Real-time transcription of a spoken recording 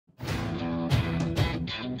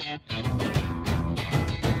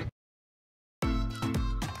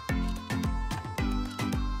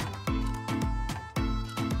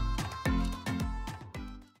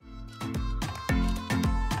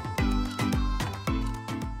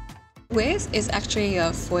WIZ is actually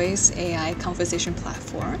a voice-AI conversation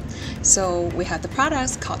platform. So we have the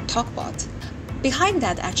products called TalkBot. Behind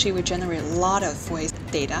that, actually, we generate a lot of voice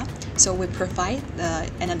data. So we provide the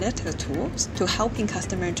analytical tools to helping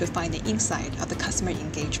customers to find the insight of the customer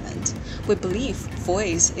engagement. We believe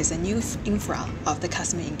voice is a new infra of the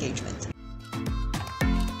customer engagement.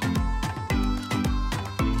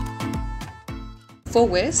 For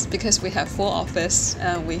WIZ, because we have full office,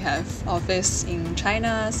 we have office in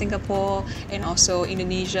China, Singapore, and also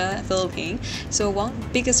Indonesia, Philippines. So one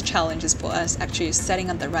biggest challenge is for us actually setting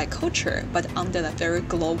up the right culture, but under the very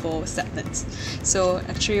global segments. So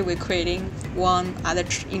actually we're creating one other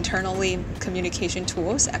internally communication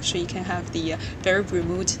tools. Actually you can have the very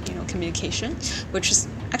remote communication, which is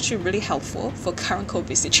actually really helpful for current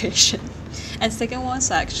COVID situation. And second one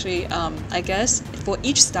is actually, I guess, for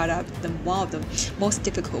each startup, one of the most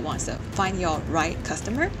difficult ones is find your right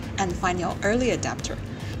customer and find your early adapter.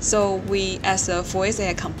 So we, as a voice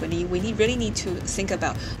AI company, we really need to think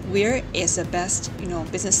about where is the best,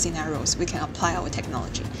 business scenarios we can apply our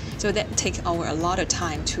technology. So that takes a lot of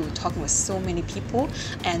time to talking with so many people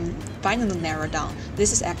and finally narrow down.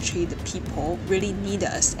 This is actually the people really need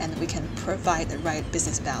us, and we can provide the right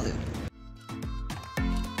business value.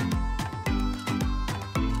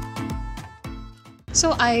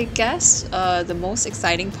 So I guess the most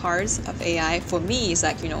exciting parts of AI for me is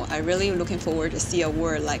I really looking forward to see a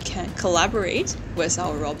world can collaborate with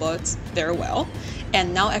our robots very well.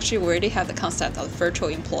 And now actually we already have the concept of virtual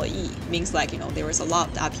employee, means there was a lot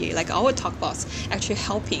of RPA, our talkbots actually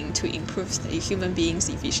helping to improve the human beings'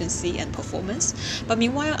 efficiency and performance. But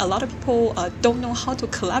meanwhile, a lot of people don't know how to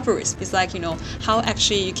collaborate. It's how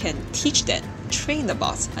actually you can teach them, train the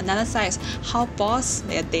bots. Another side is how bots,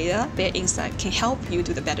 their data, their insight can help you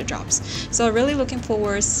do the better jobs. So really looking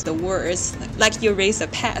forward to the words, like you raise a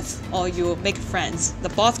pet or you make friends, the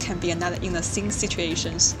bots can be in the same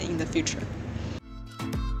situations in the future.